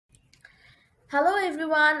Hello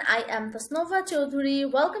everyone, I am Tasnova Choudhury.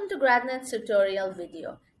 Welcome to Gradnet's tutorial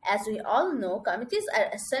video. As we all know, committees are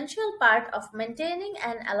an essential part of maintaining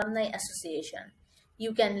an alumni association.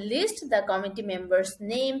 You can list the committee members'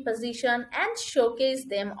 name, position, and showcase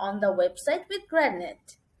them on the website with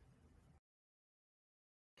Gradnet.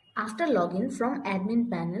 After login from admin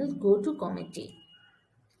panel, go to committee.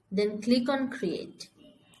 Then click on create.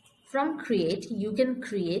 From create, you can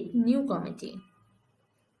create new committee.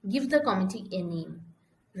 Give the committee a name.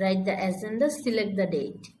 Write the agenda, select the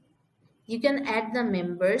date. You can add the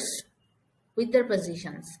members with their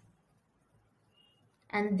positions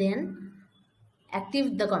and then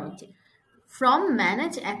active the committee. From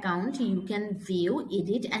manage account, you can view,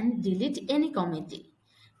 edit and delete any committee.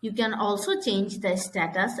 You can also change the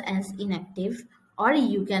status as inactive or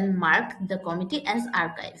you can mark the committee as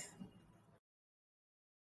archive.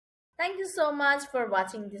 Thank you so much for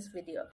watching this video.